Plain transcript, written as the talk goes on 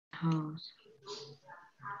House.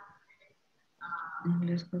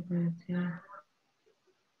 Inglés corporativo.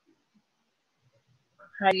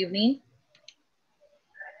 Good evening.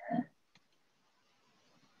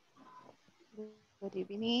 Good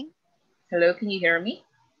evening. Hello, can you hear me?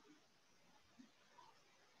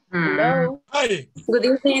 Hello. Hi. Good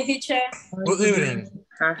evening, teacher. Good evening.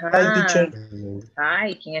 Ajá. Hi, teacher.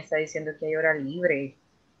 Ay, ¿quién está diciendo que hay hora libre?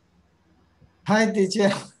 Hi,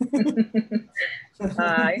 teacher.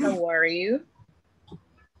 Hi, how are you?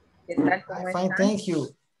 ¿Qué tal? ¿Cómo I'm fine, están? thank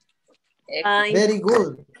you. Excellent. Very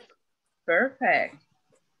good. Perfect.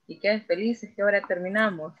 ¿Y qué felices? ¿Qué hora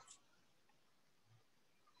terminamos?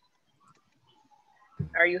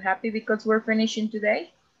 Are you happy because we're finishing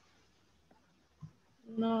today?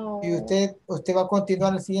 No. ¿Y usted va a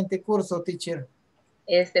continuar el siguiente curso, teacher?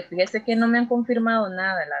 Fíjese que no me han confirmado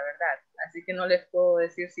nada, la verdad. Así que no les puedo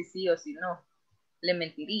decir si sí o si no. Le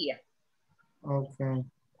mentiría. Okay.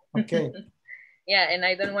 Okay. Yeah, and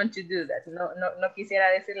I don't want to do that. No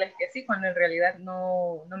quisiera decirles que sí, cuando en realidad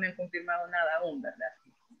no me han confirmado nada aún, ¿verdad?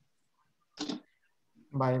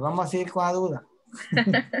 Vale, vamos a seguir con la duda.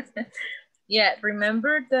 Yeah,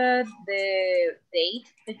 remember that the date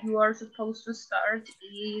that you are supposed to start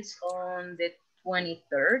is on the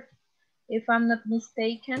 23rd, if I'm not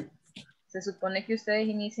mistaken. Se supone que ustedes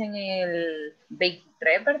inician el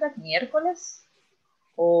 23, ¿verdad? Miércoles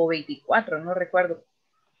o 24, no recuerdo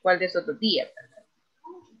cuál de esos dos días, ¿verdad?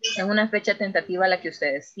 Es una fecha tentativa la que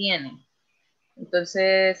ustedes tienen.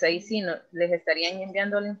 Entonces, ahí sí, les estarían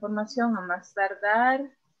enviando la información a más tardar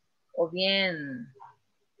o bien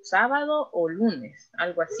sábado o lunes,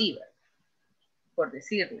 algo así, ¿verdad? Por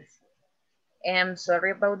decirles. I'm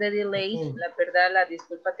sorry about the delay. Okay. La verdad, la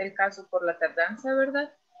disculpa del caso por la tardanza,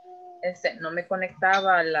 ¿verdad? No me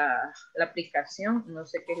conectaba la aplicación. No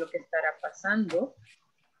sé qué es lo que estará pasando.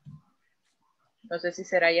 No sé si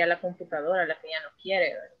será ya la computadora la que ya no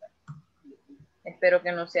quiere, ¿verdad? Espero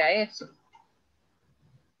que no sea eso.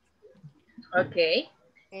 Okay.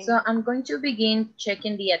 So I'm going to begin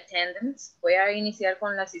checking the attendance. Voy a iniciar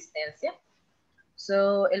con la asistencia.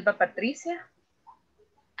 So, Elba Patricia.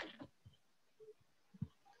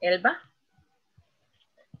 Elba.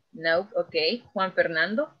 No, okay. Juan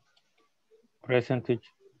Fernando. Present,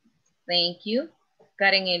 teacher. Thank you.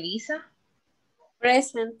 Karen Elisa.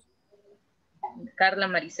 Present. Carla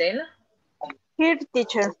Marisela. Here,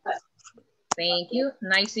 teacher. Thank you.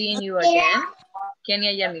 Nice seeing you again.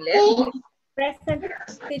 Kenia Yamilet. Present,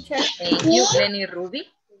 teacher. Thank you. Lenny Ruby.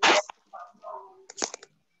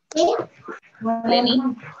 Lenny.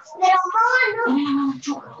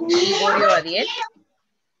 Liborio Adiel.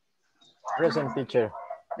 Present, teacher.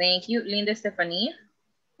 Thank you. Linda Estefanía.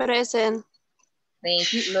 Present.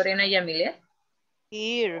 Thank you. Lorena Yamilet.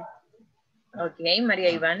 Here. Okay.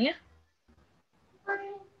 María Ivania.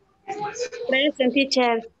 Present,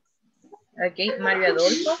 teacher. Okay. Mario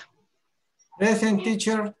Adolfo. Present,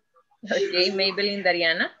 teacher. Okay. Maybelline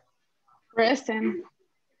Dariana. Present.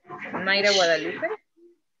 Mayra Guadalupe.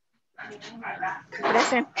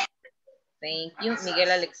 Present. Thank you.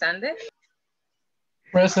 Miguel Alexander.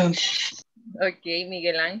 Present. Okay.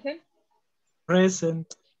 Miguel Ángel.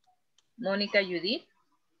 Present. Mónica Judith.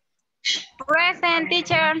 Present,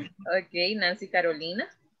 teacher. Okay. Nancy Carolina.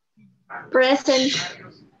 Present.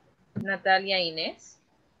 Natalia Inés.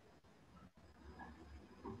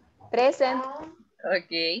 Present.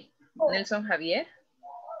 Okay. Nelson Javier.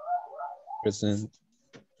 Present.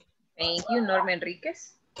 Thank you. Norma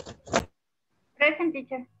Enríquez. Present,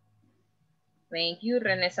 teacher. Thank you.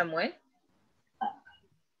 René Samuel.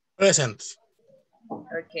 Present.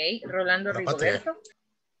 Okay. Rolando La patria. Rigoberto.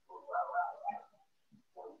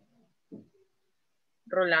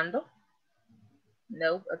 Rolando.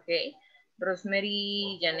 No. Okay.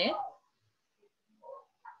 Rosemary Janet.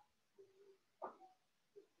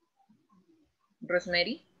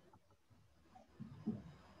 Rosemary.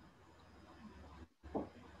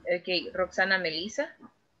 Okay. Roxana Melissa.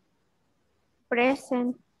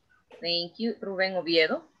 Present. Thank you. Rubén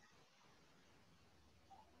Oviedo.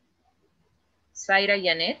 Zaira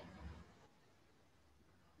Janet.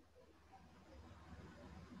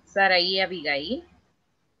 Saraí Abigail.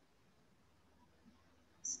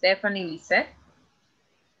 Stephanie Lisette.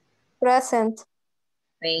 Present.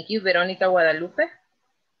 Thank you. Verónica Guadalupe.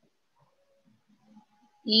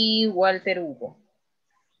 Y Walter Hugo.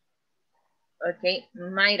 Ok.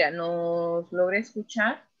 Mayra, ¿nos logra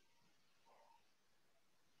escuchar?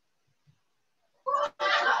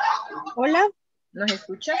 Hola. ¿Nos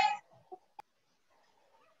escucha?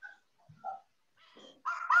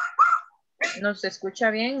 ¿Nos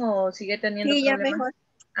escucha bien o sigue teniendo Sí, ya problemas? mejor.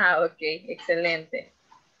 Ah, ok. Excelente.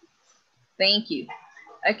 Thank you.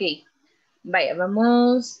 Ok, vaya,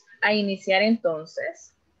 vamos a iniciar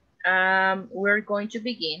entonces. We're going to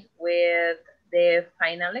begin with the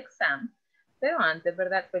final exam. Pero antes,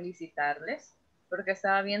 ¿verdad? Felicitarles, porque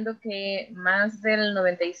estaba viendo que más del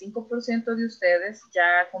 95% de ustedes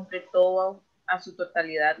ya completó a su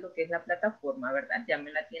totalidad lo que es la plataforma, ¿verdad? Ya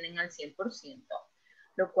me la tienen al 100%,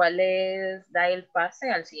 lo cual les da el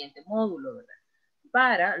pase al siguiente módulo, ¿verdad?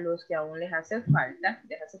 Para los que aún les hace falta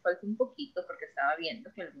un poquito, porque estaba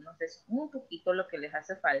viendo que a algunos es un poquito lo que les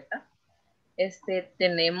hace falta.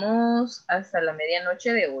 Tenemos hasta la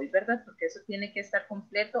medianoche de hoy, ¿verdad? Porque eso tiene que estar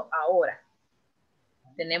completo ahora.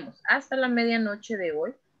 Tenemos hasta la medianoche de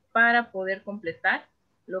hoy para poder completar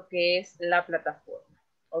lo que es la plataforma.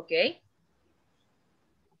 ¿Ok?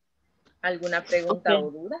 ¿Alguna pregunta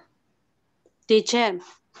o duda? Teacher,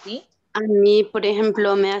 ¿Sí? a mí, por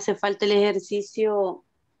ejemplo, me hace falta el ejercicio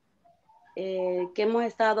que hemos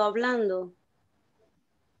estado hablando.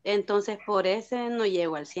 Entonces, por ese no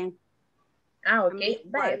llego al 100. Ah, ok.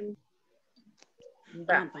 Vale.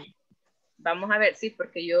 Va. Vamos a ver, sí,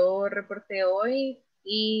 porque yo reporté hoy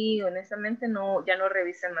y honestamente ya no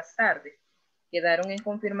revisé más tarde. Quedaron en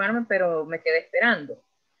confirmarme, pero me quedé esperando.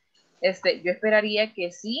 Yo esperaría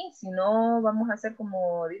que sí, si no vamos a hacer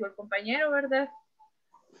como dijo el compañero, ¿verdad?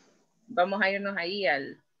 Vamos a irnos ahí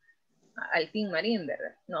al Team Marín,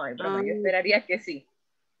 ¿verdad? No, es broma, yo esperaría que sí.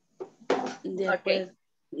 Después,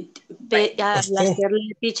 Ok. al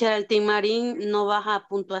hacerle teacher al Team Marín, no baja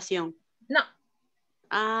puntuación. No.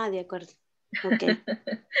 Ah, de acuerdo. Ok.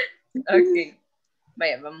 Ok.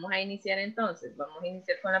 Vaya, vamos a iniciar entonces. Vamos a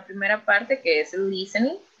iniciar con la primera parte, que es el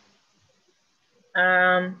listening.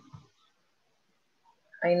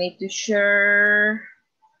 I need to share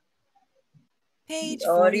Page the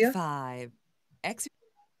audio. 45.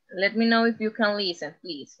 Let me know if you can listen,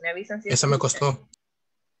 please. Me avisan si Esa me escuchan. costó.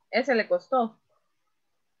 Ese le costó.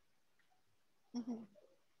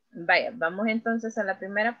 Vaya, vamos entonces a la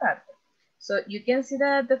primera parte. So you can see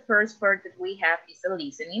that the first part that we have is the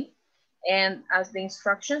listening. And as the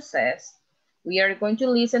instruction says, we are going to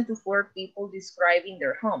listen to 4 people describing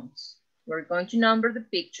their homes. We're going to number the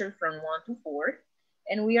picture from 1 to 4.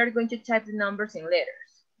 And we are going to type the numbers in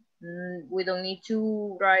letters. We don't need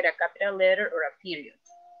to write a capital letter or a period.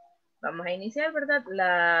 Vamos a iniciar, ¿verdad?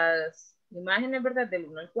 Las imágenes, ¿verdad? Del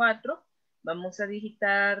 1 al 4. Vamos a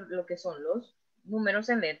digitar lo que son los números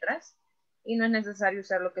en letras y no es necesario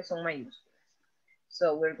usar lo que son mayúsculas.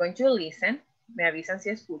 So we're going to listen. Me avisan si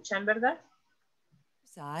escuchan, ¿verdad?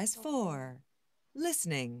 Exercise 4.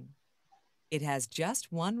 Listening. It has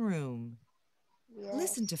just one room. Yes.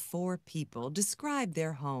 Listen to 4 people describe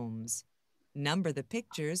their homes. Number the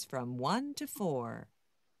pictures from 1 to 4.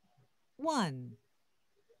 1.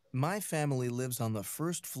 My family lives on the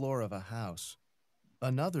first floor of a house.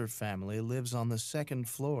 Another family lives on the second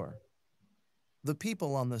floor. The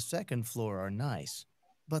people on the second floor are nice,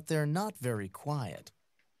 but they're not very quiet.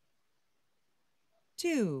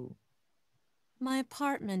 2. My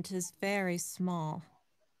apartment is very small.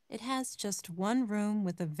 It has just one room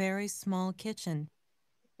with a very small kitchen.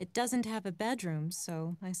 It doesn't have a bedroom,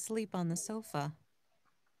 so I sleep on the sofa.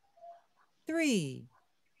 3.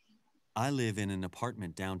 I live in an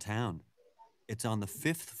apartment downtown. It's on the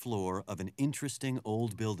 5th floor of an interesting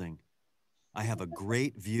old building. I have a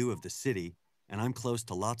great view of the city, and I'm close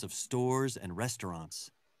to lots of stores and restaurants.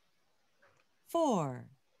 4.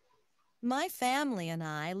 My family and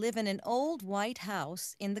I live in an old white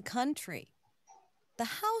house in the country. The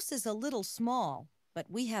house is a little small, but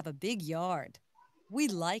we have a big yard. We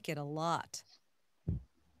like it a lot.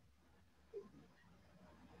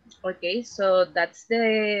 Okay, so that's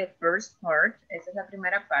the first part. Esa es la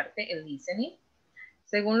primera parte, el listening.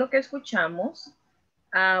 Según lo que escuchamos,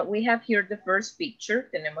 we have here the first picture.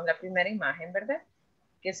 Tenemos la primera imagen, ¿verdad?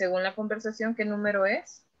 Que según la conversación, ¿qué número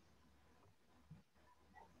es?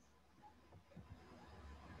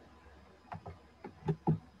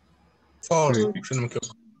 4, si no me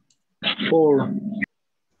equivoco. 4.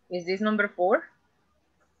 Is this number 4?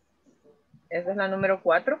 Esa es la número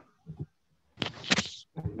 4.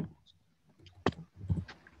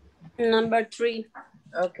 Number 3.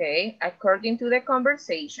 Okay, according to the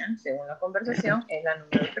conversation, según la conversación, es la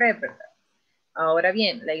número 3, ¿verdad? Ahora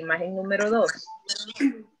bien, la imagen número 2.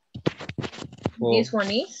 This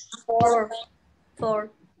one is? 4. 4.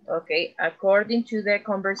 Okay, according to the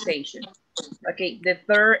conversation. Okay, the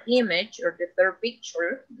third image or the third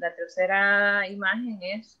picture, la tercera imagen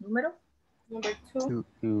es número? Number 2.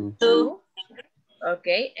 2.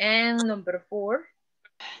 Okay, and number 4?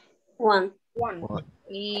 1.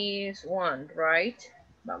 Is 1, right?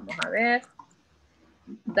 Vamos a ver.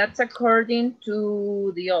 That's according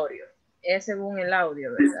to the audio. Es según el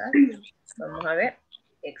audio, ¿verdad? Vamos a ver.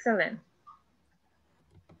 Excellent.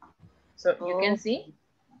 So, you can see.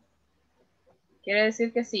 Quiere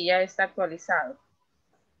decir que sí, ya está actualizado.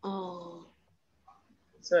 Oh.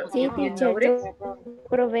 So, Sí, if you teacher, notice. yo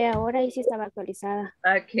probé ahora y sí estaba actualizada.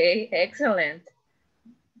 Okay, excellent.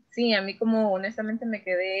 Sí, a mí como honestamente me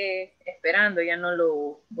quedé esperando, ya no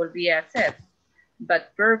lo volví a hacer.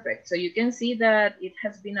 But perfect. So you can see that it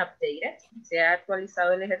has been updated. Se ha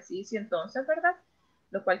actualizado el ejercicio entonces, ¿verdad?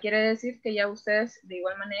 Lo cual quiere decir que ya ustedes de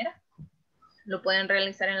igual manera lo pueden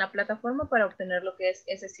realizar en la plataforma para obtener lo que es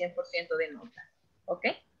ese 100% de nota. ¿Ok?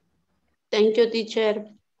 Thank you, teacher.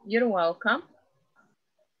 You're welcome.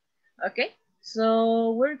 Okay,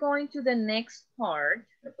 so we're going to the next part.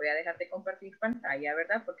 Le voy a dejar de compartir pantalla,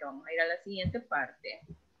 ¿verdad? Porque vamos a ir a la siguiente parte.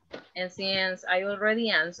 And since I already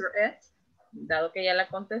answered it, dado que ya la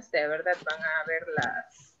contesté, ¿verdad? Van a ver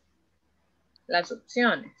las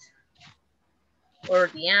opciones. Or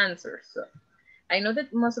the answers. So, I know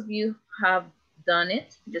that most of you have done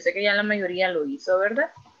it. Yo sé que ya la mayoría lo hizo,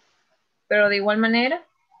 ¿verdad? Pero de igual manera,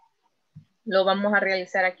 lo vamos a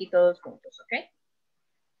realizar aquí todos juntos, ¿ok?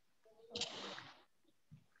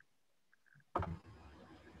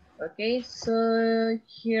 Ok, so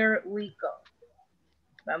here we go.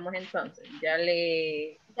 Vamos entonces, ya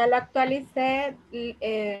la actualicé,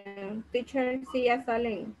 teacher, sí ya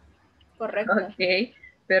salen correcto. Ok,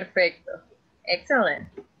 perfecto. Excellent.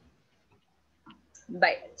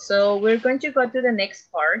 Right, so we're going to go to the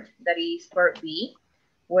next part, that is part B,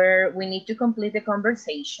 where we need to complete the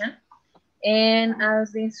conversation. And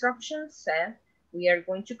as the instructions said, we are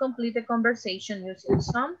going to complete the conversation using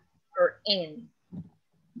some or any.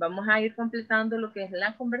 Vamos a ir completando lo que es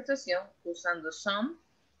la conversación usando some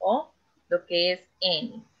o lo que es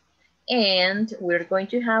any. And we're going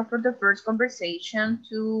to have for the first conversation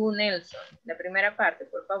to Nelson. La primera parte,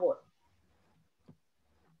 por favor.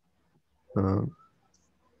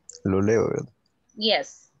 Lo leo, ¿verdad?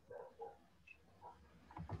 Yes.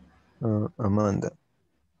 Amanda.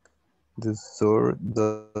 The store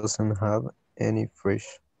doesn't have any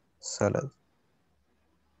fresh salad.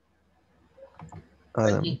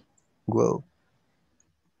 Adam. Okay. Well,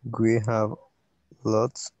 we have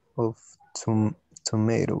lots of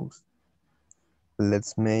tomatoes.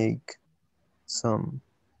 Let's make some.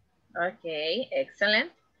 Okay,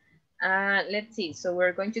 excellent. Let's see. So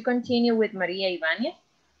we're going to continue with Maria Ibáñez.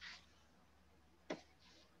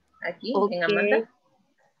 Aquí, Okay. en Amanda.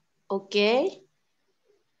 Okay.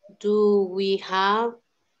 Do we have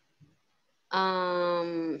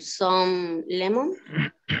some lemon?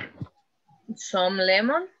 Some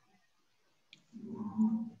lemon.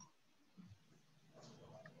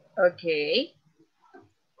 Okay.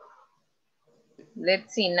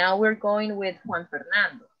 Let's see. Now we're going with Juan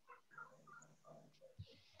Fernando.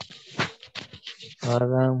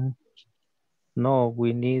 Adam, no,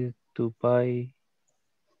 we need to buy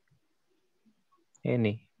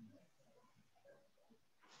any.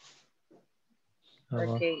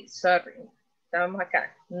 Okay, sorry. Estamos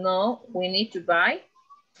acá. No, we need to buy.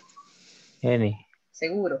 Any.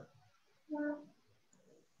 Seguro.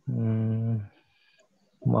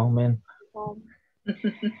 Más o menos.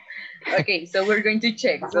 Okay, so we're going to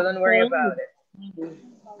check, so don't worry about it.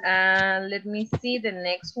 Let me see, the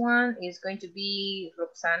next one is going to be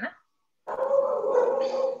Roxana.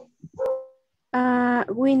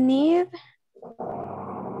 We need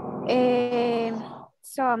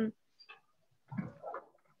some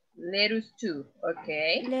Lettuce too,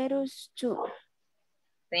 okay. lettuce too.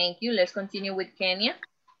 Thank you, let's continue with Kenya.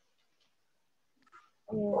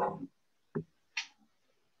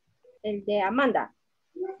 El de Amanda.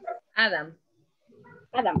 Adam.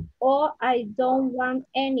 Adam. Oh, I don't want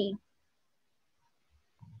any.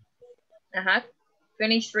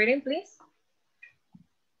 Finish reading, please.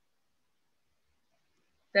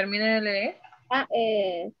 Termine de leer.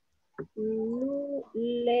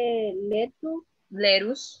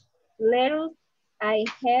 Lettuce. Lettuce. I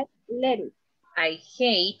hate lettuce. I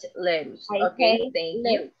hate lettuce. Okay, thank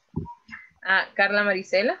you. Carla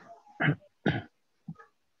Marisela.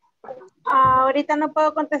 Ahorita no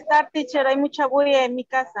puedo contestar, teacher, hay mucha bulla en mi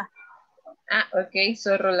casa. Ok,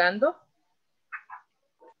 soy Rolando.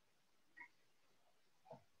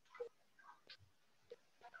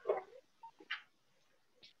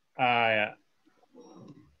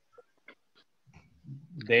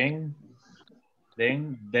 Then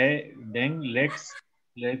let's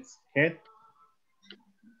get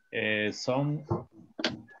some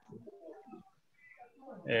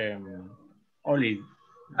olive.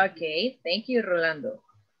 Okay, thank you, Rolando.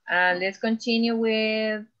 Let's continue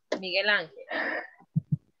with Miguel Ángel.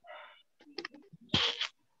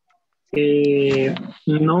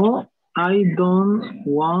 No, I don't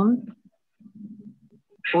want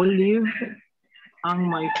olive and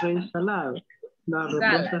my fresh salad. La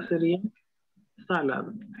respuesta sería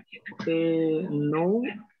salad. No,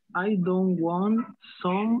 I don't want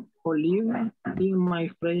some olive in my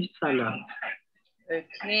fresh salad.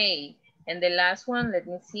 Okay. And the last one, let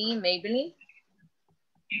me see, Maybelline.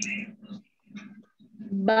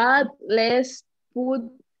 But let's put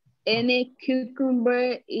any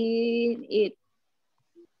cucumber in it.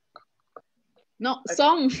 No, Okay.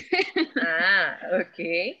 some.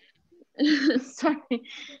 Okay. Sorry.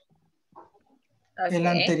 Okay. El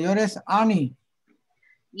anterior es Annie.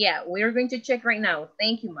 Yeah, we're going to check right now.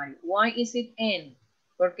 Thank you, Mario. Why is it any?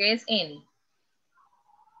 ¿Por qué es any?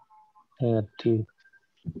 Negative.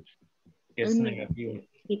 Es negativo.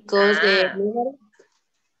 Because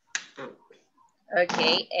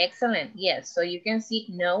Okay, excellent. Yes, so you can see,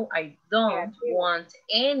 no, I don't want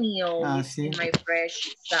any olives in my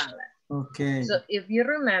fresh salad. Okay. So if you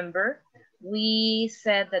remember, we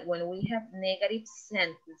said that when we have negative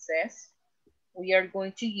sentences, we are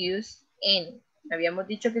going to use any. Habíamos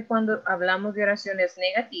dicho que cuando hablamos de oraciones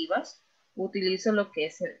negativas, utilizo lo que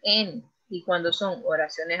es el any. Y cuando son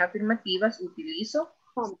oraciones afirmativas, utilizo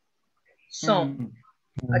some.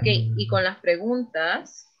 Ok, y con las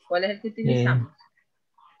preguntas, ¿cuál es el que utilizamos?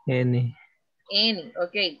 Any. Any,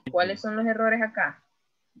 ok. ¿Cuáles son los errores acá?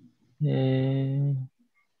 En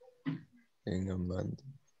Amanda.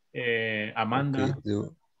 Amanda. Okay,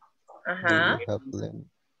 do Ajá. we have lemon?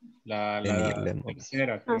 La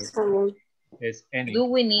tercera es any. Do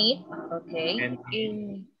we need, okay,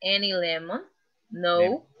 any lemon? No.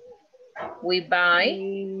 Lemon. We buy.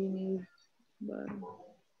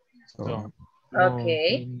 Some.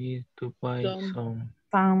 Okay. No, we need to buy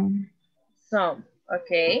some. Some,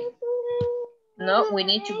 okay. No, we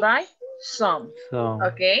need to buy some.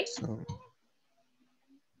 Okay. Some.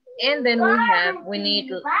 And then we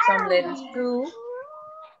need some letters too.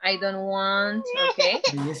 I don't want, okay.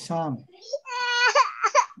 Some.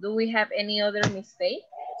 Do we have any other mistake?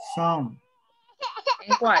 Some.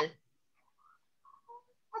 ¿En cuál?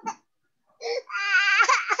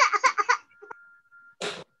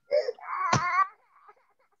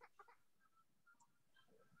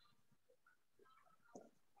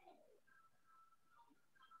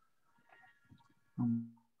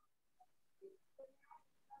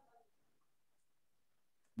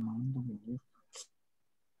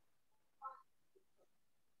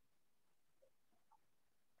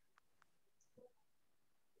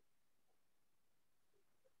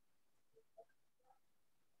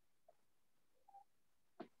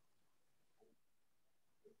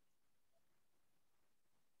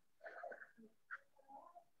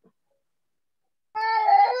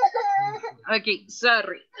 Ok,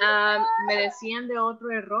 sorry. ¿Me decían de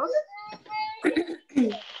otro error?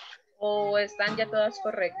 ¿O están ya todas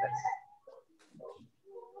correctas?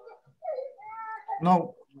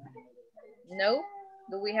 No. No?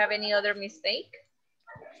 Do we have any other mistake?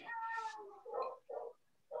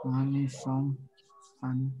 Some.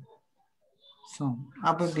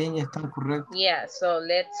 Pues bien, ya están correctos. Yeah, so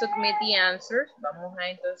let's submit the answers. Vamos a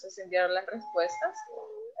entonces enviar las respuestas.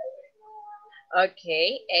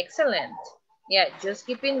 Okay, excellent. Yeah, just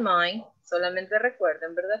keep in mind, solamente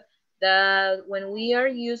recuerden, ¿verdad? That when we are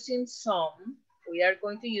using some, we are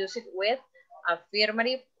going to use it with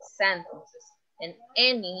affirmative sentences. And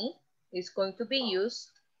any is going to be used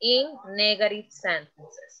in negative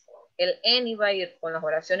sentences. El any va a ir con las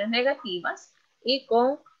oraciones negativas y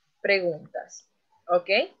con preguntas. ¿Ok?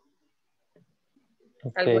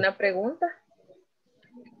 ¿Alguna pregunta?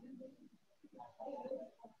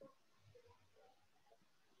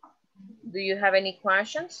 Do you have any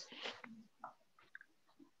questions?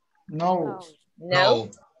 No. No?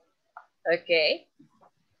 Okay.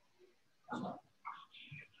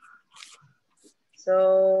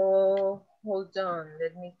 So, hold on,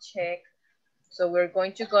 let me check. So we're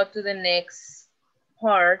going to go to the next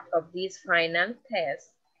part of this final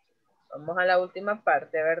test. Vamos a la última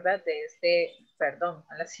parte, ¿verdad? De este, perdón,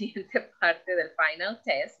 a la siguiente parte del final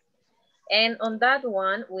test. And on that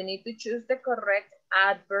one, we need to choose the correct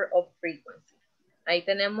adverb of frequency. Ahí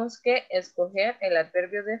tenemos que escoger el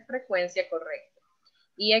adverbio de frecuencia correcto.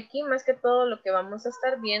 Y aquí más que todo lo que vamos a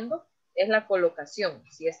estar viendo es la colocación,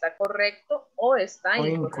 si está correcto o está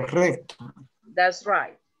incorrecto. That's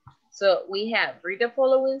right. So we have read the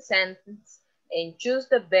following sentence and choose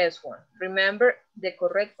the best one. Remember the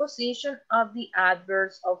correct position of the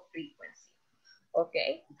adverbs of frequency.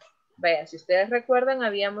 Okay. Vaya, si ustedes recuerdan,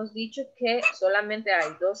 habíamos dicho que solamente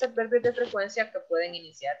hay dos adverbios de frecuencia que pueden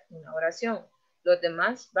iniciar una oración. Los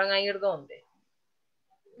demás van a ir ¿dónde?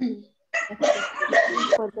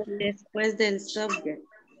 Después del subject.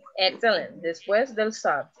 Excellent. Después del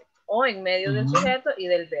subject. O en medio del sujeto y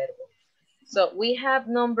del verbo. So we have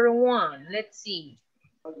number 1. Let's see.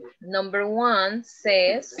 Number 1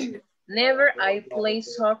 says, never I play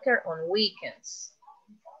soccer on weekends.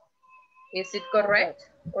 Is it correct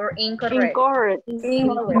or incorrect? Incorrect.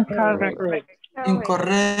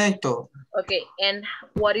 Incorrecto. Okay, and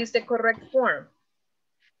what is the correct form?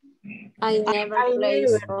 I never play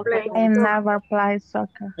soccer. I never play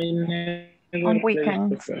soccer. On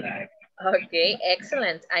weekends. Okay,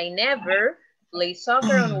 excellent. I never play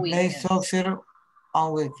soccer on Play weekends. soccer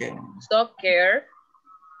on weekend. Soccer.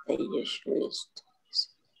 They usually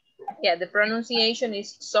Yeah, the pronunciation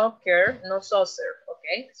is soccer, no saucer.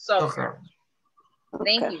 Okay, soccer.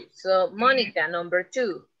 Thank you. So, Monica, number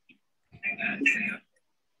 2.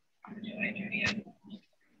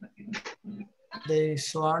 They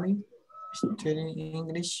usually study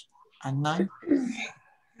English at night.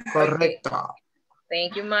 Correcto. Okay.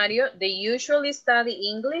 Thank you, Mario. They usually study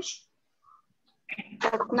English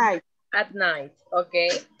At night. at night. Okay.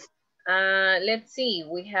 Let's see.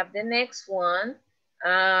 We have the next one.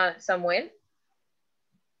 Samuel.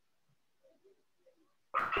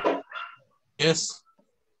 Yes.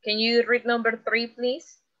 Can you read number 3,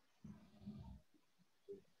 please?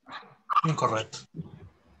 Incorrect.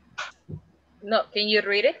 No, can you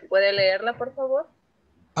read it? ¿Puede leerla, por favor?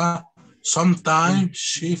 Sometimes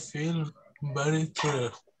she feels very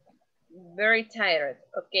tired. Very tired.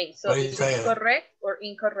 Okay, so Very is tired. it correct or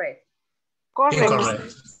incorrect?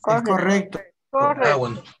 Incorrect. Correcto. Ah,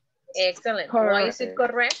 bueno. Excellent. Why is it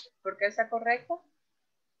correct? ¿Por qué está correcto?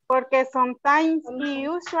 Porque sometimes y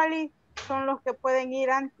usually son los que pueden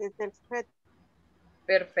ir antes del sujeto.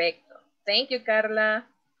 Perfecto. Thank you, Carla.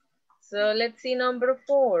 So let's see number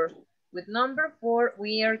 4. With number 4,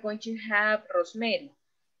 we are going to have Rosemary.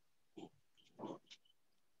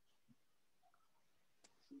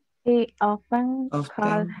 He often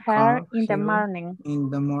calls her in the morning. In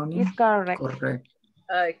the morning. Is correct. Correct.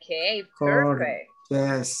 Okay, perfect.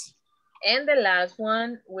 Yes. And the last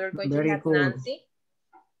one, we're going Very to have good. Nancy.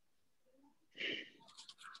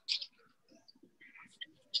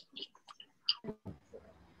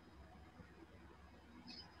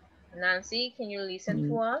 Nancy, can you listen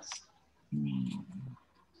to us?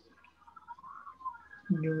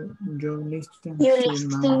 You listen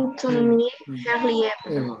to me hardly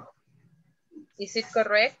ever. Is it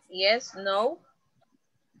correct? Yes, no?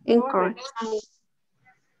 Incorrect.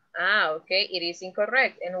 Okay, it is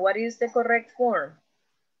incorrect. And what is the correct form?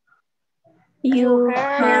 You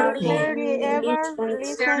hardly ever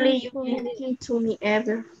listen to me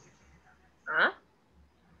ever. Huh?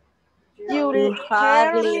 You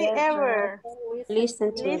hardly ever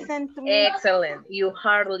listen to me. Excellent. You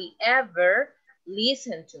hardly ever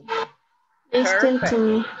listen to me. Listen Perfect. to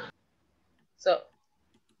me. So,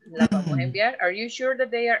 la vamos a enviar. Are you sure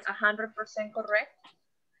that they are 100% correct?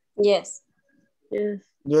 Yes. Yes.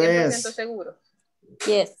 100% seguro.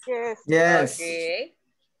 Yes. Yes. Yes. Okay.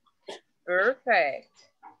 Perfect.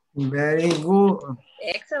 Very good.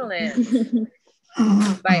 Excellent.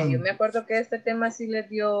 Vaya, yo me acuerdo que este tema sí les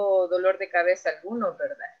dio dolor de cabeza a algunos,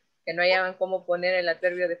 ¿verdad? Que no hallaban cómo poner el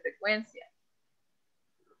adverbio de frecuencia.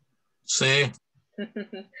 Sí.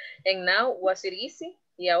 And now, was it easy?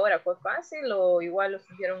 ¿Y ahora fue fácil o igual lo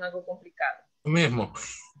sugieron algo complicado? Lo mismo.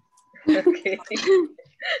 Okay.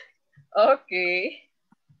 Okay.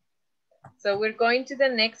 So we're going to the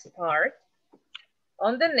next part.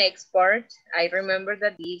 On the next part, I remember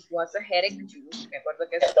that this was a headache too. Me acuerdo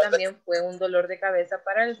que eso también fue un dolor de cabeza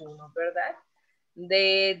para algunos, ¿verdad?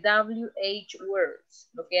 The WH words,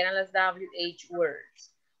 lo que eran las WH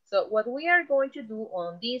words. So what we are going to do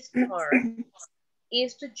on this part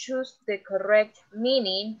is to choose the correct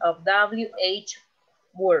meaning of WH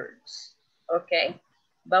words. Okay?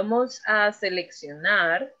 Vamos a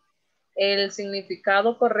seleccionar el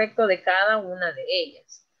significado correcto de cada una de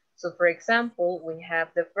ellas. So, for example, we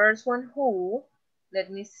have the first one, who.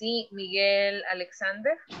 Let me see, Miguel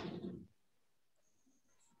Alexander.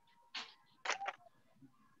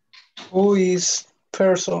 Who is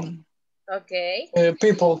person? Okay.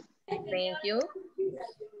 People. Thank you.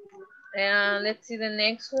 And let's see the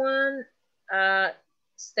next one.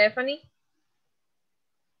 Stephanie.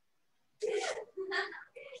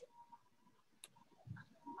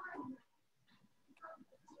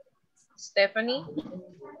 Stephanie.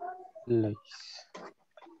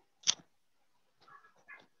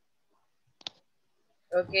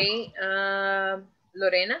 Okay.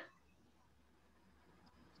 Lorena.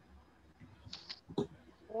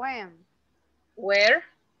 When? Where?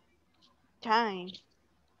 Time.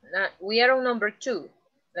 We are on number 2.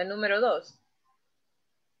 La número 2.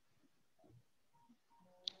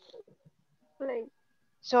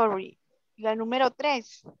 Sorry. La número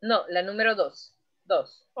 3. No, la número 2.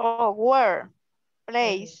 2. Oh, where?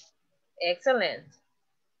 Place. Excellent.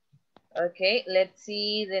 Okay, let's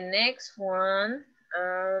see the next one.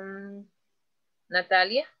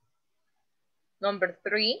 Natalia. Number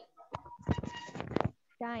 3.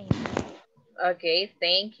 Time. Okay,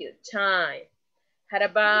 thank you. Time. How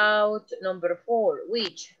about number 4?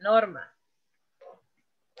 Which? Norma.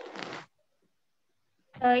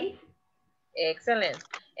 Hoy. Excellent.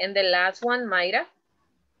 And the last one, Mayra.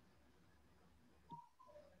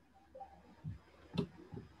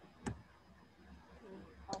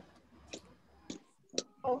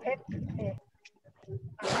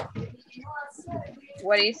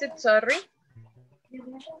 What is it? Sorry.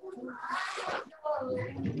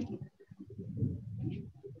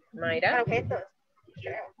 Mayra.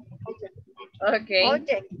 Okay.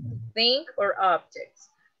 Object. Think or objects.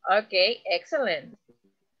 Okay, excellent.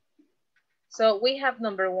 So we have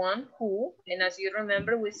number 1, who, and as you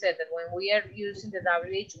remember, we said that when we are using the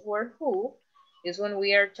WH word who, is when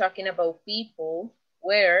we are talking about people,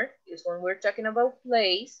 where is when we're talking about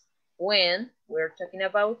place, when we're talking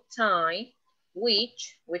about time,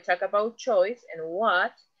 which we talk about choice, and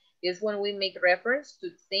what is when we make reference to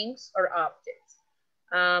things or objects.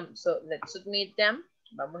 So let's submit them.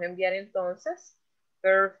 Vamos a enviar entonces.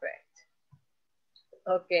 Perfect.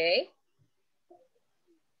 Okay.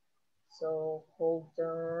 So hold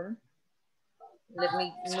on. Let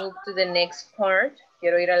me move to the next part.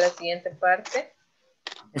 Quiero ir a la siguiente parte.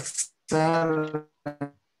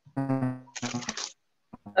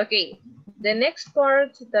 Okay, the next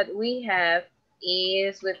part that we have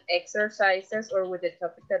is with exercises or with the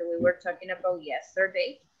topic that we were talking about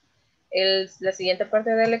yesterday. La siguiente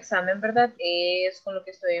parte del examen, ¿verdad? Es con lo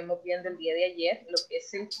que estuvimos viendo el día de ayer, lo que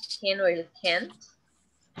es el can o el can't.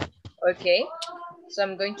 Okay, so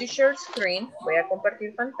I'm going to share screen. Voy a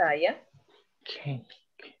compartir pantalla. Okay.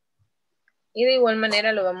 Y de igual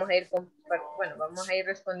manera lo vamos a ir, bueno, vamos a ir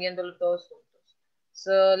respondiéndolo todos juntos.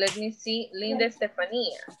 So let me see, Linda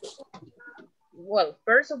Estefanía. Well,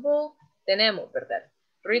 first of all, tenemos, ¿verdad?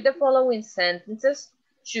 Read the following sentences.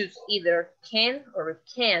 Choose either can or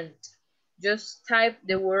can't. Just type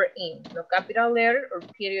the word in. No capital letter or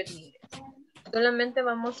period needed. Solamente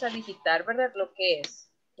vamos a digitar, ¿verdad? Lo que es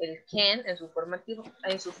el can en su forma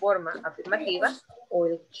afirmativa o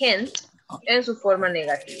el can't en su forma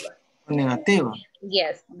negativa. Negativa.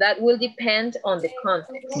 Yes, that will depend on the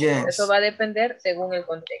context. Yes. Eso va a depender según el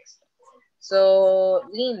contexto. So,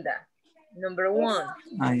 Linda, number 1.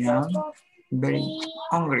 I am very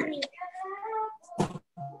hungry.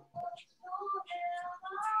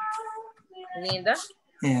 Linda.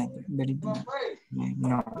 Yeah, very good.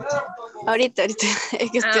 No. Ahorita, es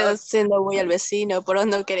que estoy haciendo muy al vecino, por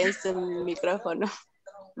no querer el micrófono.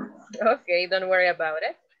 Okay, don't worry about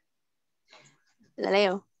it. La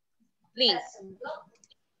leo. Please.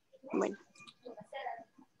 Bueno.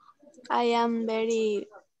 I am very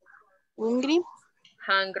hungry.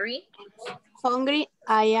 Hungry. Hungry.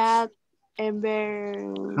 I am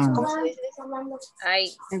 ¿cómo se dice eso?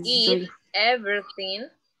 I eat everything.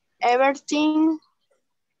 Everything.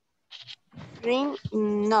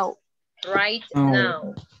 No. Right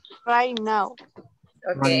now. Right now.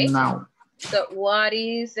 Okay. Right now. So what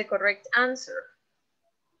is the correct answer?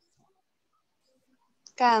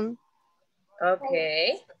 Can.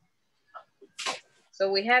 Okay.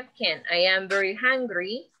 So we have can. I am very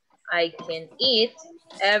hungry. I can eat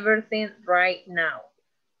everything right now.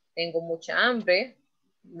 Tengo mucha hambre.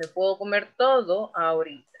 Me puedo comer todo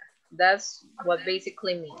ahorita. That's what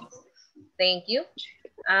basically means. Thank you.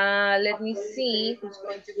 Let me see who's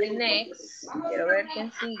going to be next. Quiero ver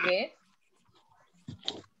quién sigue.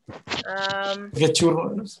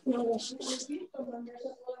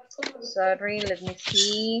 Sorry, let me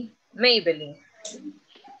see. Maybelline.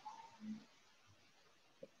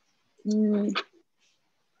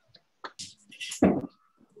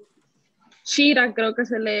 Chira, creo que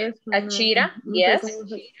se lee eso. Achira, no yes.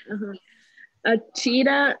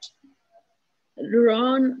 Achira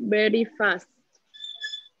run very fast.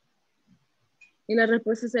 Y la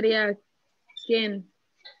respuesta sería ¿quién?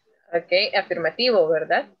 Ok, afirmativo,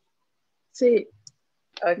 ¿verdad? Sí.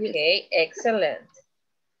 Ok, yes. Excellent.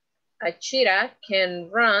 Achira can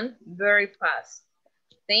run very fast.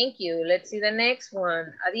 Thank you. Let's see the next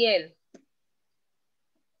one. Adiel.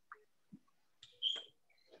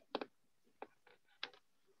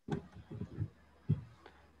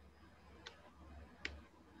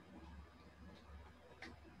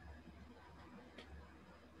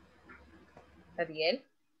 Adiel.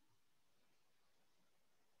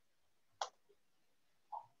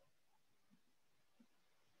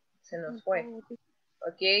 Se nos fue.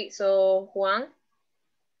 Okay, so Juan.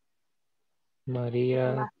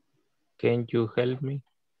 Maria, can you help me?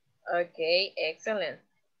 Okay, excellent.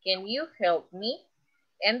 Can you help me?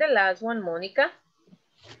 And the last one, Monica.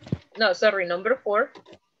 No, sorry, number 4.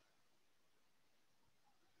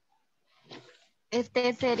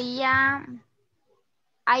 Este sería,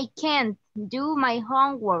 I can't do my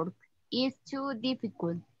homework. It's too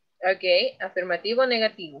difficult. Okay, afirmativo o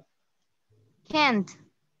negativo. Can't.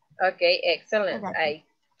 Okay, excellent. Negativo. I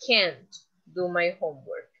can't do my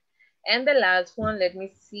homework. And the last one, let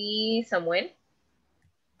me see, Samuel.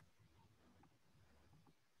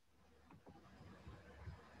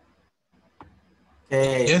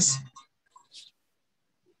 Okay. Yes.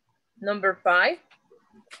 Number 5.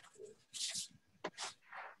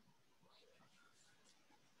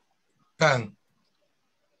 Can.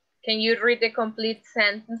 Can you read the complete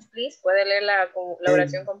sentence, please? ¿Puede leer la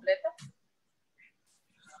oración completa?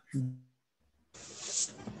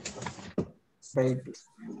 Baby.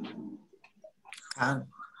 Can.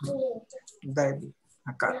 Baby.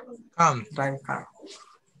 A car. Can. Drive a car.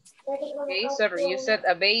 Okay, sorry, you said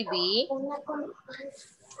a baby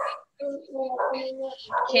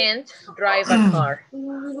can't drive a car.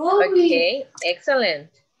 Okay, excellent.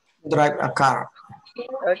 Drive a car.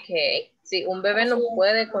 Okay, sí, un bebé no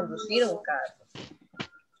puede conducir un carro.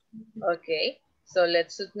 Okay, so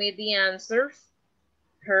let's submit the answers.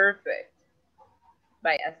 Perfect.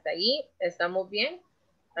 Vaya, hasta ahí, ¿estamos bien?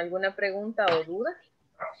 ¿Alguna pregunta o duda?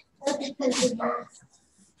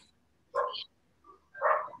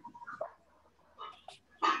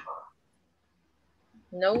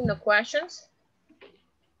 No, no questions?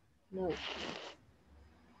 No.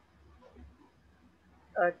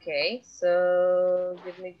 Okay, so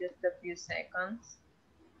give me just a few seconds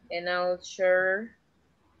and I'll share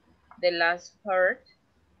the last part.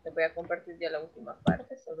 Les voy a compartir ya la última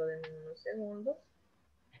parte, solo en unos segundos.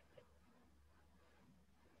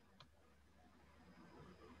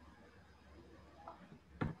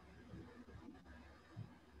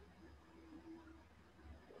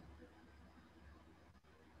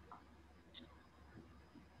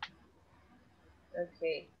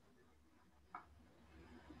 Okay.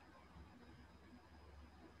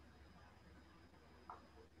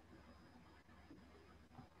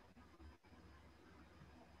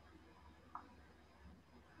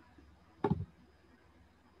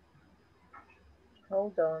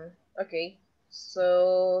 Hold on. Okay,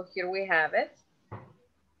 so here we have it.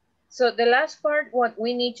 So the last part, what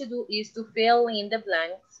we need to do is to fill in the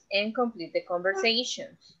blanks and complete the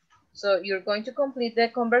conversations. So you're going to complete the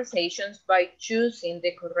conversations by choosing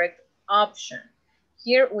the correct option.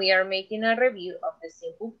 Here we are making a review of the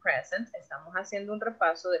simple present. Estamos haciendo un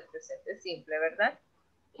repaso del presente simple, ¿verdad?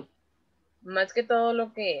 Más que todo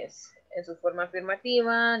lo que es en su forma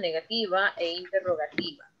afirmativa, negativa e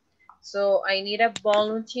interrogativa. So I need a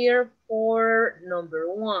volunteer for number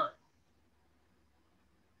 1.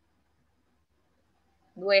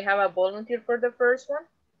 Do I have a volunteer for the first one?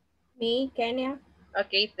 Me, Kenya.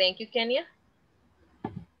 Okay, thank you, Kenya.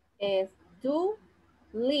 Is do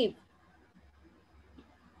live.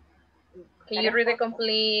 Can you read the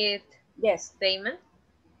complete statement?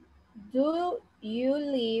 Do you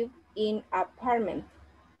live in apartment?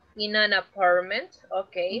 In an apartment.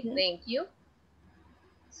 Okay, thank you.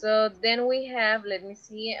 So then we have, let me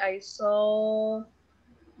see, I saw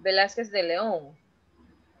Velázquez de León.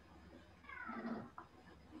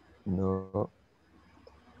 No,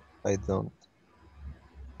 I don't.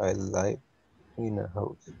 I live in a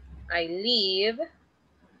house. I live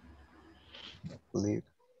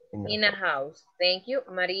in a house. Thank you.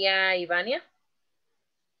 Maria Ivania.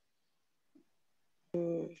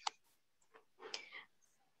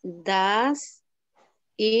 Does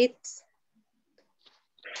it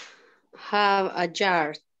have a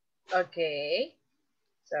jar? Okay.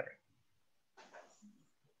 Sorry.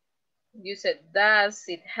 You said, does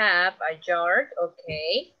it have a jar?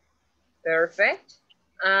 Okay. Perfect.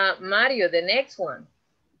 Mario, the next one.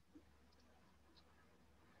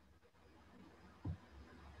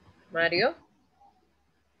 Mario?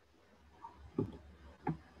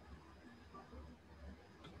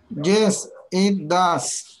 Yes, it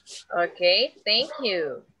does. Okay, thank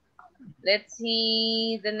you. Let's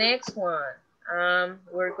see the next one.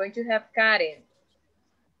 We're going to have Karen.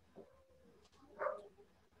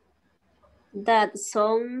 That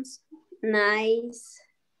sounds nice.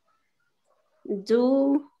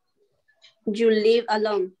 Do you live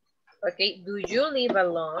alone? Okay, do you live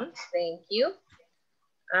alone? Thank you.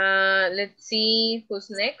 Let's see who's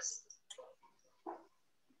next.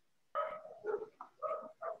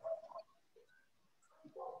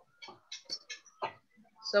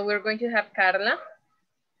 So we're going to have Carla.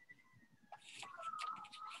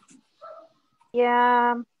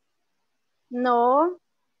 Yeah. No,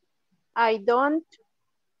 I don't.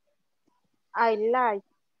 I like.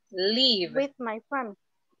 Live. With my family.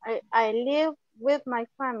 I live with my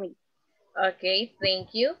family. Okay,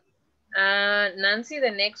 thank you. Nancy,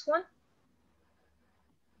 the next one.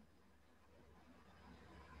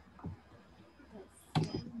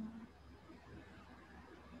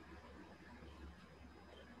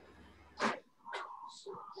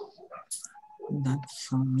 That's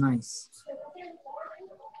so nice.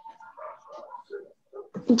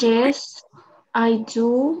 Yes, I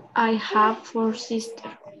do. I have 4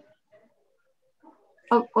 sisters.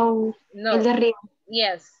 Oh, No. el de arriba.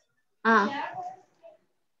 Yes.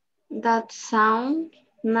 That sounds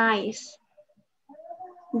nice.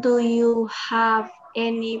 Do you have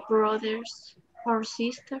any brothers or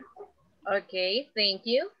sisters? Okay, thank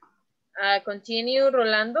you. Continue,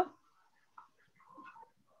 Rolando.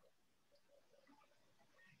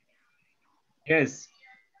 Yes,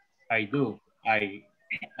 I do. I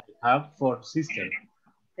have 4 sisters.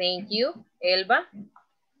 Thank you. Elba.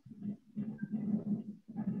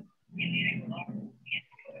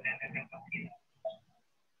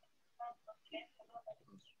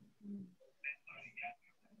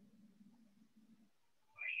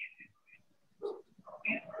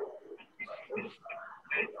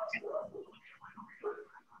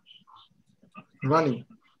 Ready.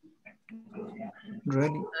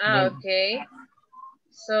 Ready. Okay.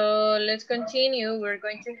 So let's continue. We're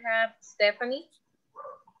going to have Stephanie.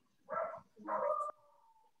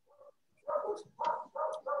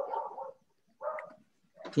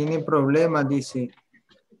 Tiene problemas, dice.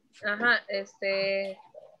 Ajá,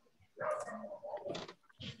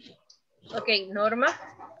 Ok, Norma.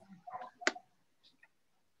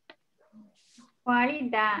 Why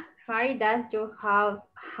does your house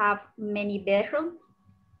have many bedrooms?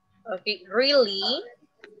 Okay, really?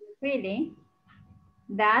 Really?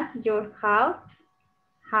 Does your house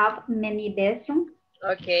have many bedrooms?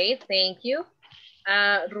 Okay, thank you.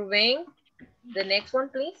 Ruben, the next one,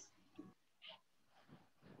 please.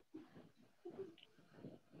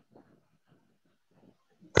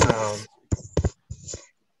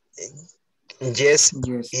 Yes,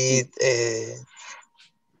 it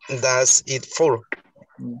does it full.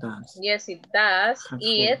 Yes, it does.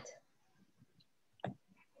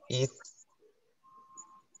 It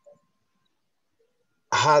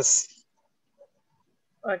has.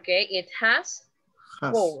 Okay, it has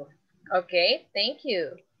 4. Okay, thank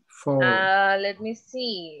you. 4. Let me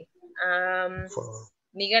see.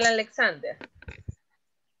 Miguel Alexander.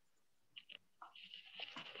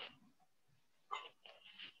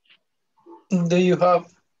 Do you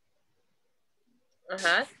have?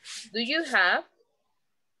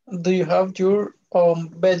 Do you have your own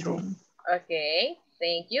bedroom? Okay,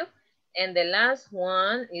 thank you. And the last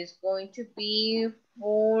one is going to be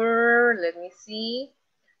for, let me see,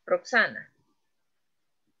 Roxana.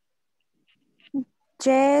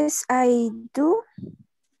 Yes, I do.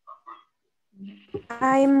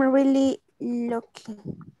 I'm really lucky.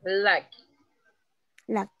 Lucky.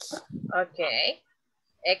 Okay,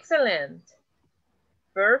 excellent.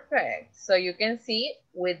 Perfect. So you can see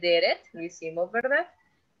we did it. Lo hicimos, ¿verdad?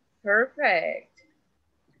 Perfect.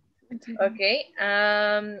 Okay.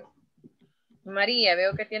 María,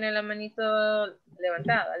 veo que tiene la manito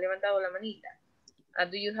levantada. Ha levantado la manita.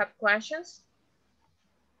 Do you have questions?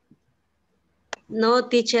 No,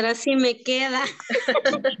 teacher, así me queda.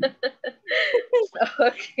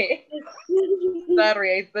 Okay.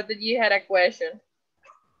 Sorry, I thought that you had a question.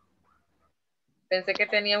 Pensé que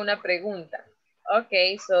tenía una pregunta.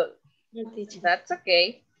 Okay, so that's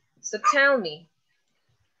okay. So tell me,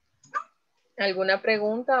 ¿alguna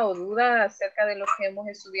pregunta o duda acerca de lo que hemos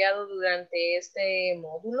estudiado durante este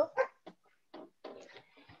módulo?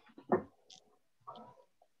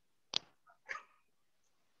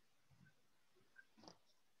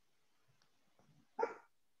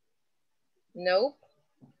 No?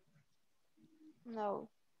 No.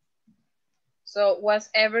 So was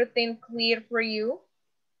everything clear for you?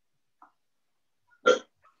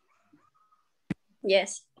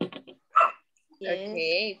 Yes.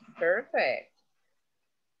 Okay, perfect.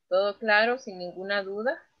 ¿Todo claro, sin ninguna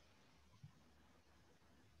duda?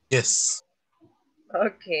 Yes.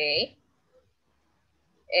 Okay.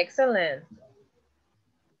 Excellent.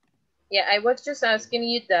 Yeah, I was just asking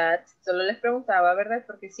you that. Solo les preguntaba, ¿verdad?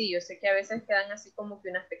 Porque sí, yo sé que a veces quedan así como que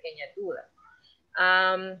unas pequeñas dudas.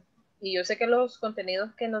 Y yo sé que los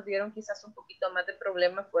contenidos que nos dieron quizás un poquito más de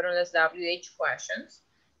problemas fueron las WH questions.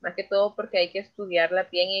 Más que todo porque hay que estudiarla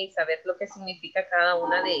bien y saber lo que significa cada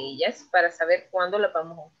una de ellas para saber cuándo la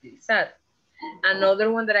vamos a utilizar. Another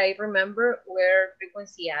one that I remember were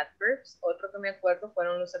frequency adverbs. Otro que me acuerdo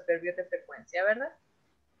fueron los adverbios de frecuencia, ¿verdad?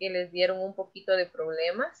 Que les dieron un poquito de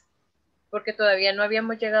problemas porque todavía no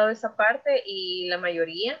habíamos llegado a esa parte y la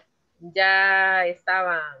mayoría ya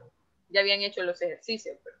habían hecho los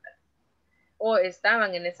ejercicios, ¿verdad? O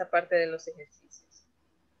estaban en esa parte de los ejercicios.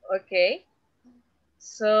 Ok.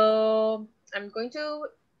 So, I'm going to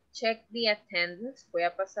check the attendance. Voy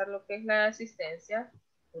a pasar lo que es la asistencia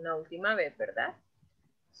una última vez, ¿verdad?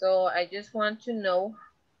 So, I just want to know,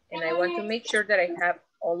 and I want to make sure that I have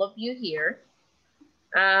all of you here.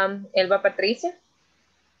 Elba Patricia.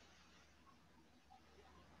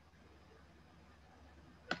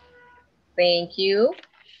 Thank you.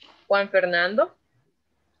 Juan Fernando.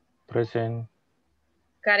 Present.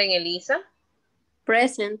 Karen Elisa.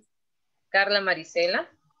 Present. Carla Marisela.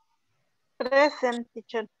 Present,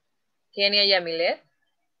 teacher. Kenia Yamilet.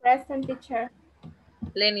 Present, teacher.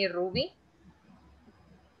 Lenny Ruby.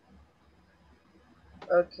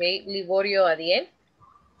 Ok, Liborio Adiel.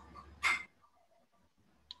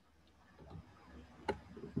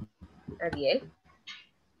 Adiel.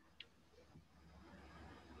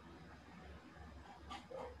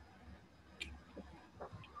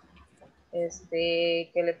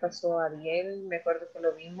 ¿Qué le pasó a Adiel? Me acuerdo que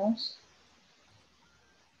lo vimos.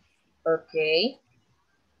 Ok.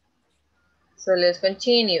 So let's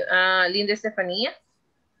continue. Linda Estefanía.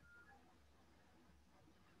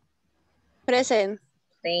 Present.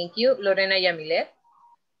 Thank you. Lorena Yamilet.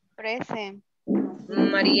 Present.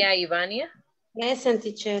 María Ivania. Present,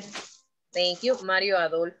 teacher. Thank you. Mario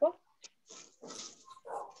Adolfo.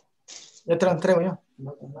 Ya te la entrego yo.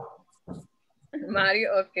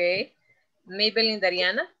 Mario, ok. Maybelline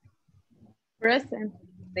Dariana. Present.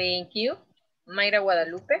 Thank you. Mayra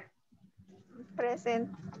Guadalupe. Present.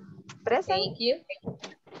 Present. Thank you.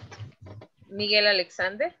 Miguel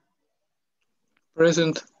Alexander.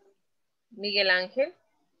 Present. Miguel Ángel.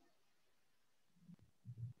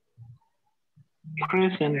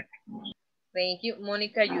 Present. Thank you.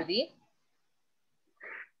 Mónica Judy.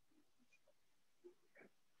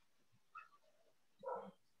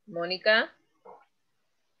 Mónica.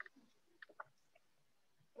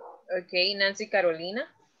 Ok, Nancy Carolina.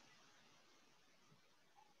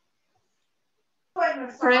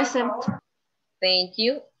 Present. Thank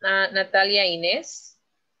you. Natalia Inés.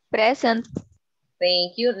 Present.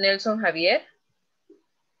 Thank you. Nelson Javier.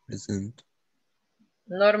 Present.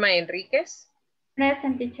 Norma Enríquez.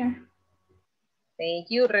 Present, teacher. Thank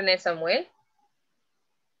you. René Samuel.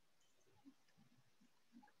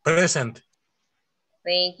 Present.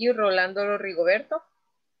 Thank you. Rolando Rigoberto.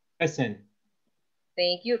 Present.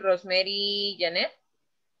 Thank you. Rosemary Janet.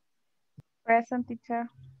 Present, teacher.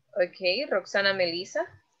 Ok. Roxana Melissa.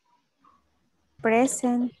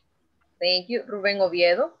 Present. Thank you. Rubén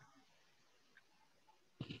Oviedo.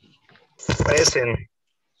 Present.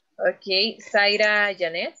 Ok. Zaira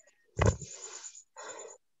Janet.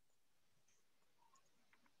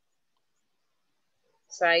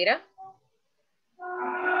 Zaira.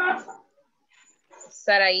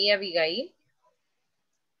 Saraí Abigail.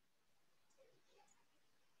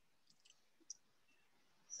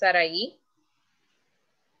 Saraí.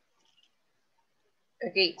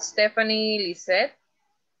 Ok. Stephanie Lisette.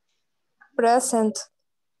 Present.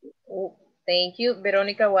 Oh, thank you.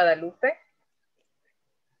 Verónica Guadalupe.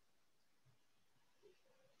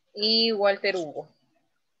 Y Walter Hugo.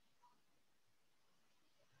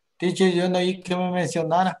 Teacher, yo no oí que me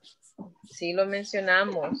mencionara. Sí lo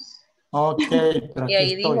mencionamos. Ok, pero Y aquí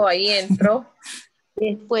ahí estoy. dijo, ahí entró.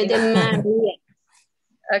 Después de María.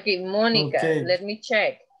 Aquí, Mónica, Ok. let me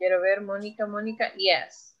check. Quiero ver, Mónica.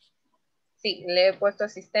 Yes. Sí, le he puesto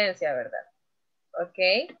asistencia, ¿verdad? Ok.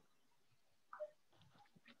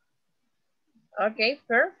 Ok,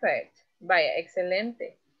 perfect. Vaya,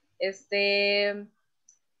 excelente.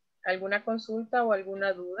 ¿Alguna consulta o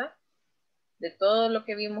alguna duda de todo lo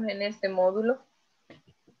que vimos en este módulo?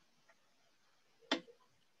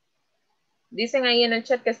 Dicen ahí en el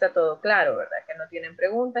chat que está todo claro, ¿verdad? Que no tienen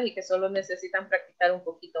preguntas y que solo necesitan practicar un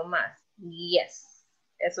poquito más. Yes.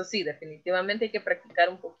 Eso sí, definitivamente hay que practicar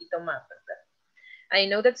un poquito más, ¿verdad? I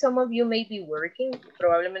know that some of you may be working.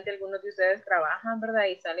 Probablemente algunos de ustedes trabajan, ¿verdad?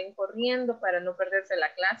 Y salen corriendo para no perderse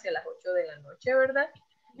la clase a las 8 de la noche, ¿verdad?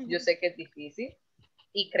 Yo sé que es difícil.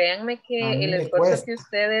 Y créanme A que mí el me esfuerzo cuesta. que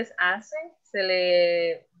ustedes hacen se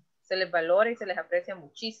les valora y se les aprecia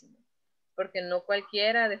muchísimo. Porque no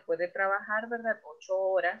cualquiera después de trabajar, ¿verdad? 8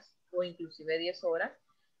 horas o inclusive 10 horas,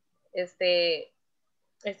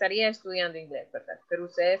 estaría estudiando inglés, ¿verdad? Pero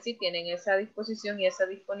ustedes sí tienen esa disposición y esa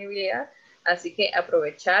disponibilidad, así que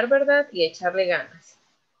aprovechar, ¿verdad? Y echarle ganas.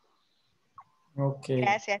 Ok.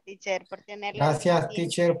 Gracias, teacher, por tener la Gracias, paciencia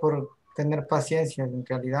teacher, por tener paciencia en y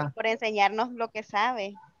realidad. por enseñarnos lo que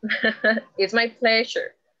sabe. It's my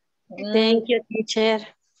pleasure. Thank you, teacher.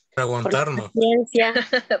 Para aguantarnos. Paciencia.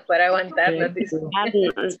 Para aguantarnos, dice.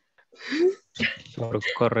 Por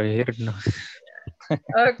corregirnos.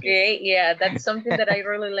 Okay, yeah, that's something that I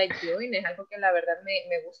really like doing. Es algo que la verdad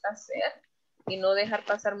me gusta hacer y no dejar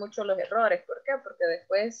pasar mucho los errores. ¿Por qué? Porque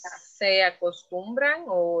después se acostumbran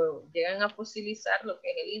o llegan a fosilizar lo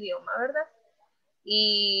que es el idioma, ¿verdad?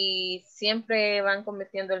 Y siempre van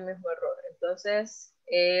cometiendo el mismo error. Entonces,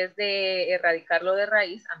 es de erradicarlo de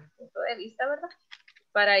raíz, a mi punto de vista, ¿verdad?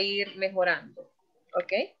 Para ir mejorando.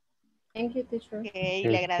 ¿Ok? Thank you, teacher. Okay,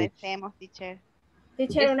 le agradecemos, teacher.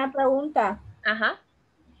 Teacher, una pregunta. Ajá.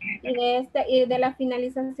 Y de la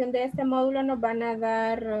finalización de este módulo nos van a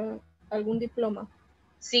dar algún diploma.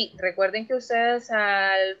 Sí, recuerden que ustedes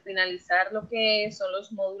al finalizar lo que son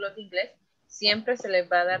los módulos de inglés, siempre se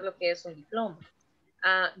les va a dar lo que es un diploma.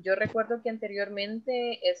 Yo recuerdo que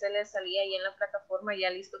anteriormente ese les salía ahí en la plataforma ya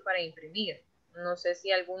listo para imprimir. No sé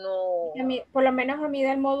si alguno... Por lo menos a mí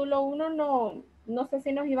del módulo 1 no sé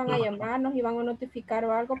si nos iban a llamar, nos iban a notificar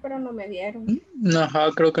o algo, pero no me dieron. Ajá,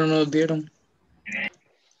 creo que no nos dieron.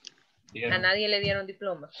 ¿A nadie le dieron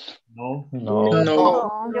diploma? No.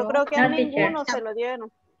 No. Yo creo que a No, teacher. ninguno se lo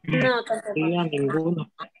dieron. No, tampoco. Sí, a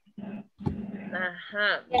ninguno.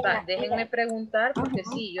 Ajá, déjenme preguntar porque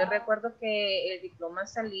sí, yo recuerdo que el diploma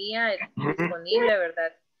salía disponible,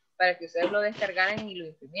 ¿verdad? Para que ustedes lo descargaran y lo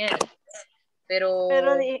imprimieran. Pero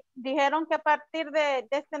Dijeron que a partir de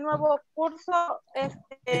este nuevo curso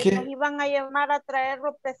nos iban a llamar a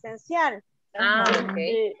traerlo presencial. ok.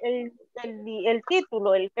 El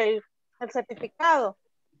título, el certificado.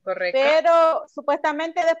 Correcto. Pero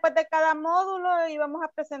supuestamente después de cada módulo íbamos a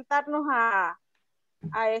presentarnos a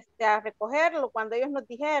recogerlo cuando ellos nos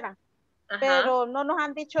dijeran. Ajá. Pero no nos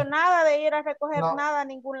han dicho nada de ir a recoger nada a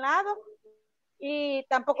ningún lado y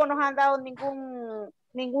tampoco nos han dado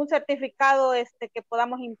ningún certificado que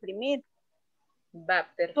podamos imprimir.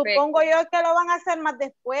 Va, perfecto. Supongo yo que lo van a hacer más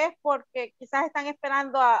después porque quizás están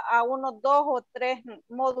esperando a unos 2 o 3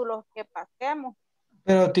 módulos que pasemos.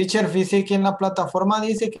 Pero, teacher, fíjese que en la plataforma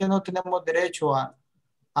dice que no tenemos derecho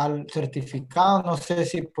al certificado. No sé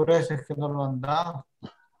si por eso es que no lo han dado.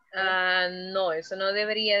 No, eso no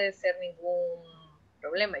debería de ser ningún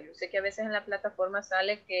problema. Yo sé que a veces en la plataforma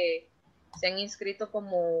sale que se han inscrito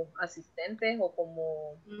como asistentes o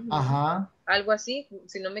como algo así.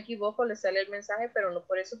 Si no me equivoco, les sale el mensaje, pero no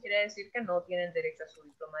por eso quiere decir que no tienen derecho a su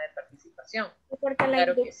diploma de participación. Porque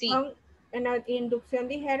claro que sí. En la inducción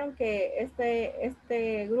dijeron que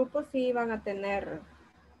este grupo sí iban a tener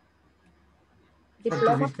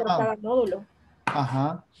diplomas por cada módulo.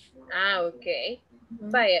 Ajá. Ok.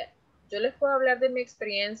 Vaya, yo les puedo hablar de mi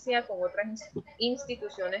experiencia con otras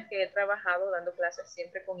instituciones que he trabajado dando clases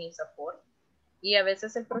siempre con INSAFORP y a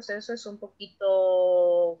veces el proceso es un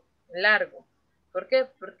poquito largo. ¿Por qué?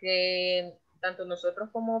 Porque tanto nosotros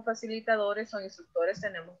como facilitadores o instructores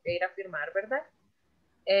tenemos que ir a firmar, ¿verdad?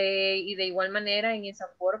 Y de igual manera en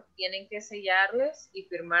INSAFORP tienen que sellarles y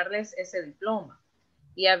firmarles ese diploma.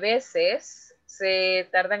 Y a veces se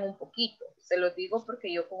tardan un poquito. Se lo digo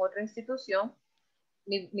porque yo con otra institución,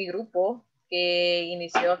 mi grupo que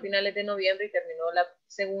inició a finales de noviembre y terminó la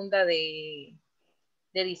segunda de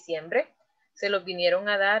diciembre, se los vinieron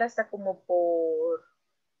a dar hasta como por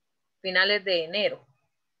finales de enero.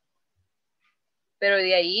 Pero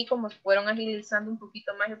de ahí, como fueron agilizando un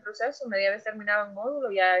poquito más el proceso, media vez terminaban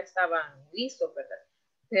módulo, ya estaban listos, ¿verdad?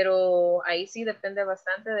 Pero ahí sí depende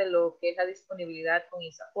bastante de lo que es la disponibilidad con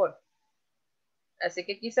INSAFORP. Así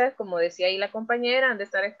que quizás, como decía ahí la compañera, han de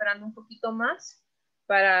estar esperando un poquito más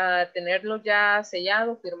para tenerlos ya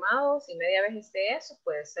sellados, firmados, y media vez esté eso,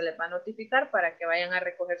 pues se les va a notificar para que vayan a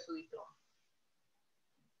recoger su diploma.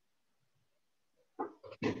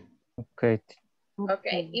 Ok,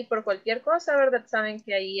 y por cualquier cosa, ¿verdad? Saben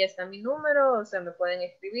que ahí está mi número, o sea, me pueden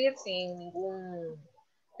escribir sin ningún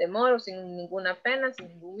temor o sin ninguna pena, sin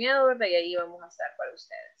ningún miedo, ¿verdad? Y ahí vamos a estar para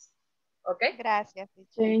ustedes. ¿Ok? Gracias.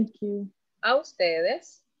 Thank you. A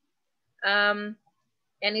ustedes.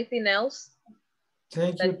 Anything else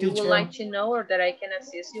that you would like to know or that I can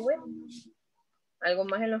assist you with? ¿Algo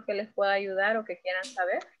más en lo que les pueda ayudar o que quieran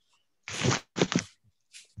saber?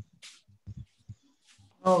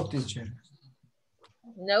 No, teacher.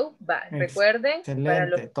 No, va. Recuerden, para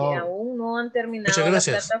los que aún no han terminado la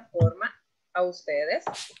plataforma, a ustedes,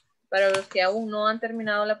 Para los que aún no han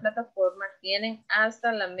terminado la plataforma, tienen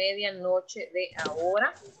hasta la medianoche de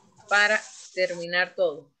ahora para terminar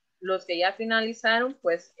todo. Los que ya finalizaron,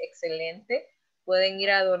 pues excelente. Pueden ir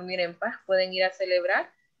a dormir en paz, pueden ir a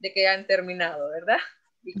celebrar de que han terminado, ¿verdad?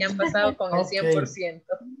 Y que han pasado con el 100%.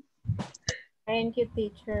 Thank you,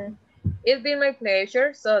 teacher. It's been my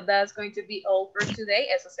pleasure. So that's going to be all for today.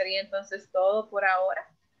 Eso sería entonces todo por ahora.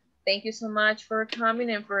 Thank you so much for coming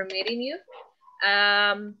and for meeting you.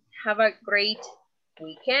 Have a great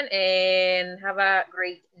weekend and have a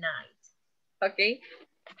great night. Okay?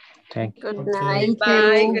 Thank you. Good night.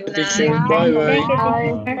 Bye. Good Teacher, night. bye, bye.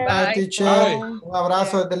 Thank you, Bye, teacher. teacher. Bye. Un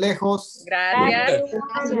abrazo desde lejos. Gracias.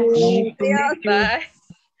 Nice to meet you. Bye.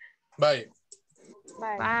 Bye.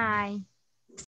 Bye. Bye.